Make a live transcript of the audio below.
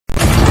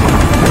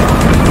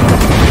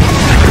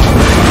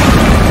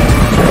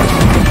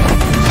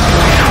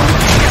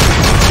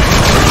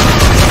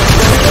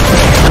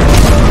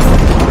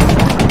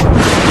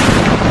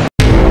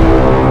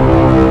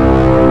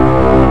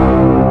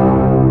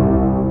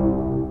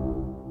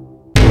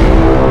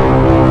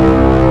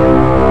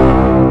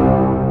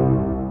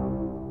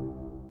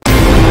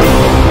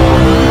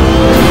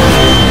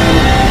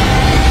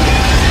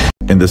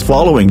this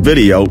following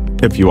video,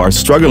 if you are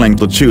struggling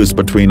to choose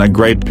between a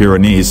Great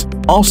Pyrenees,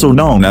 also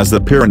known as the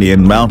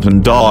Pyrenean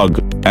Mountain Dog,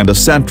 and a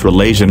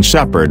Central Asian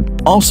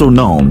Shepherd, also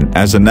known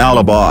as an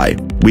Alabai,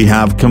 we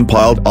have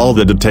compiled all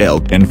the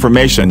detailed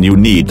information you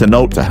need to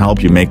know to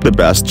help you make the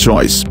best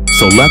choice.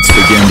 So let's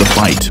begin the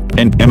fight.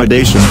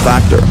 Intimidation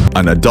factor.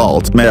 An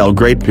adult male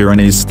Great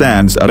Pyrenees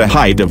stands at a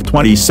height of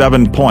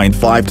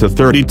 27.5 to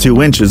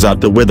 32 inches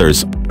at the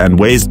withers, and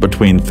weighs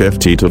between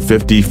 50 to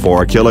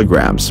 54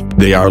 kilograms.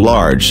 They are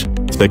large,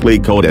 thickly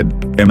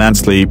coated,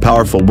 immensely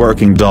powerful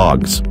working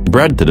dogs,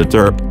 bred to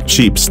deter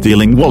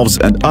sheep-stealing wolves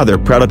and other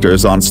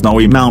predators on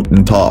snowy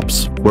mountain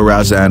tops,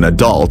 whereas an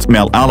adult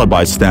male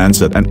Alabai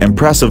stands at an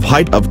impressive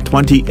height of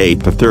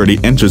 28 to 30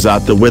 inches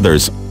at the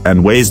withers,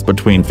 and weighs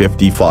between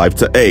 55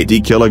 to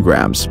 80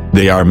 kilograms.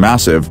 They are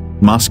massive,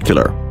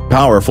 muscular,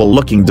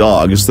 powerful-looking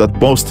dogs that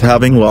boast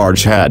having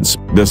large heads.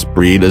 This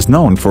breed is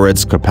known for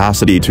its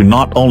capacity to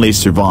not only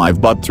survive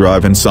but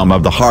thrive in some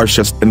of the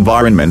harshest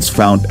environments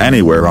found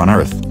anywhere on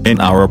Earth. In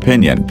our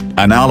opinion,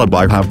 an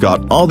Alabai have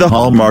got all the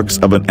hallmarks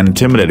of an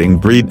intimidating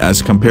breed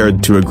as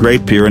compared to a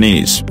Great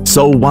Pyrenees.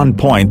 So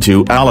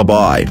 1.2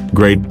 Alabai,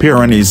 Great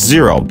Pyrenees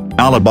 0,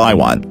 Alabai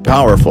 1,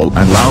 powerful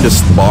and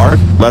loudest Barr.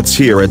 Let's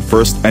hear it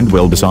first and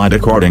we'll decide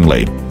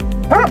accordingly.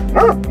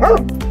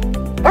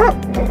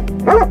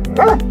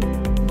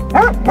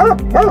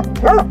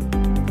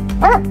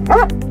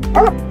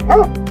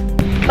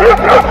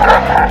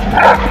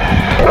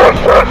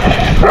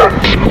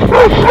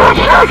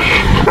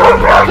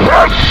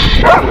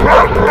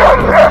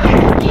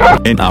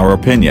 In our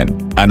opinion,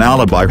 an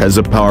Alabai has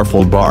a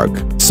powerful bark,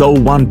 so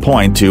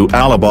 1.2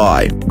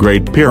 Alabai,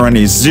 Great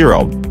Pyrenees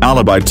 0,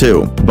 Alabai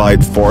 2,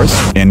 bite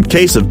force. In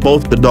case of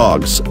both the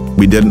dogs,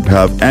 we didn't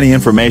have any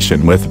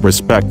information with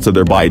respect to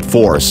their bite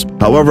force.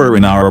 However,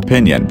 in our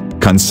opinion,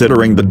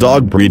 considering the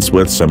dog breeds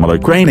with similar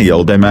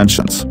cranial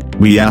dimensions,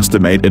 we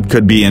estimate it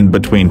could be in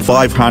between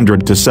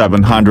 500 to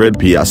 700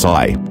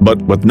 psi,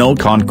 but with no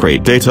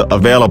concrete data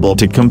available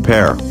to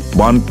compare.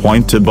 1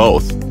 point to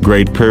both.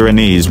 Great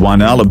Pyrenees 1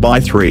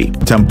 Alabai 3.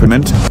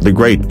 Temperament. The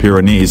Great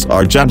Pyrenees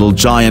are gentle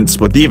giants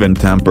with even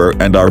temper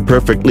and are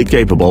perfectly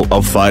capable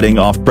of fighting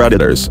off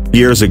predators.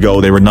 Years ago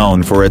they were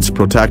known for its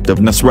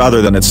protectiveness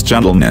rather than its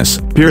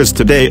gentleness. Peers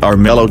today are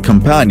mellow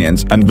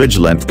companions and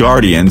vigilant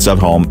guardians of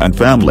home and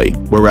family,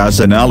 whereas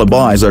an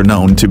Alabais are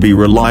known to be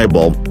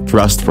reliable,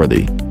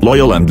 trustworthy,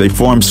 loyal, and they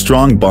form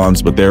strong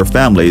bonds with their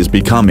families,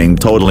 becoming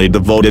totally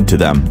devoted to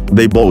them.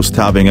 They boast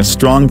having a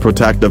strong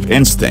protective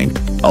instinct,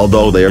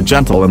 although they are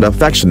gentle and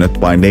affectionate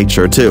by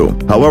nature too.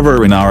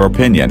 However, in our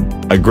opinion,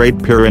 a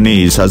Great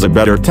Pyrenees has a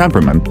better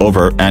temperament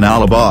over an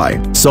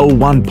Alabai, so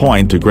 1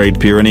 point to Great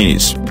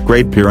Pyrenees.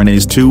 Great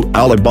Pyrenees 2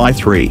 Alabai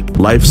 3.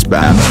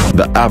 Lifespan.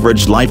 The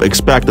average life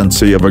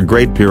expectancy of a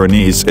Great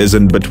Pyrenees is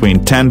in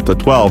between 10 to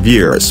 12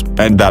 years,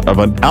 and that of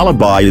an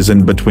Alabai is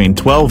in between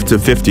 12 to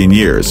 15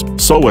 years,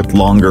 so with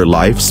longer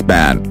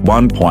lifespan.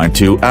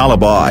 1.2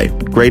 Alabai,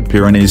 Great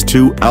Pyrenees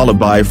 2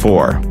 Alabai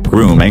 4.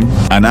 Grooming.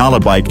 An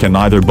Alabai can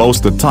either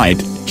boast a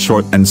tight,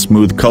 short and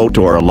smooth coat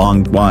or a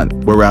long one,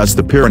 whereas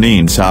the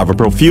Pyrenees have a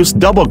profuse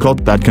double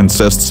coat that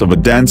consists of a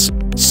dense,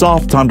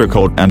 soft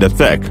undercoat and a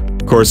thick,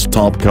 coarse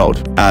top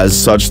coat. As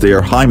such, they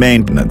are high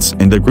maintenance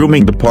in the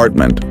grooming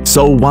department,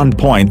 so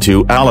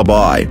 1.2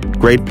 Alabai,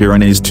 Great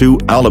Pyrenees 2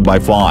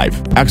 Alabai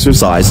 5.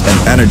 Exercise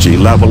and energy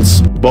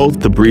levels. Both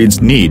the breeds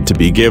need to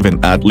be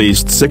given at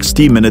least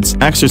 60 minutes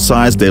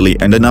exercise daily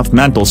and enough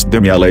mental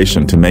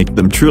stimulation to make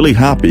them truly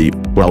happy,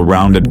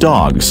 well-rounded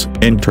dogs.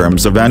 In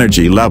terms of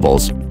energy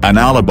levels, an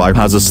Alabai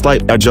has a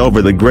slight edge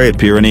over the Great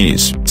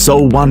Pyrenees,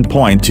 so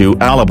 1.2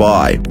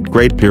 Alabai,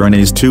 Great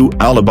Pyrenees 2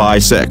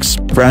 Alabai 6.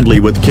 Friendly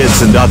with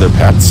kids and other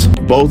pets.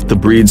 Both the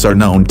breeds are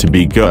known to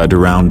be good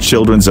around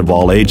children of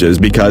all ages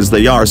because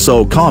they are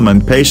so calm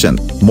and patient,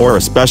 more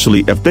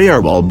especially if they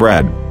are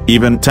well-bred,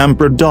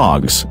 even-tempered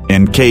dogs.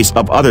 In case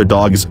of other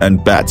dogs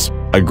and pets,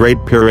 a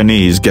Great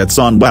Pyrenees gets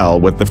on well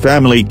with the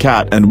family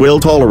cat and will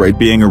tolerate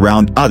being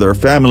around other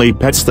family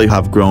pets they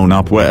have grown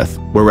up with,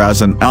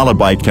 whereas an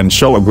Alabai can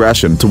show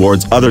aggression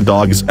towards other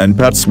dogs and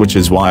pets, which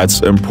is why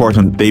it's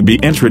important they be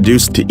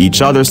introduced to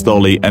each other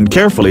slowly and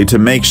carefully to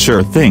make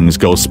sure things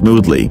go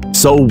smoothly.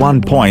 So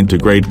 1 point to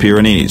Great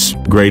Pyrenees.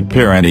 Great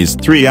Pyrenees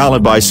 3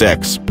 Alabai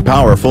 6.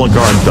 Powerful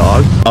guard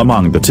dog.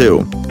 Among the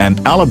two, an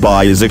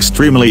Alabai is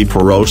extremely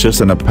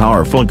ferocious and a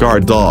powerful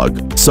guard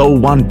dog, so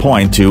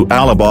 1.2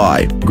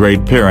 Alabai,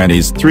 Great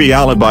Pyrenees 3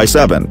 Alabai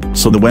 7.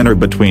 So the winner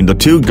between the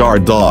two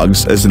guard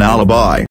dogs is an Alabai.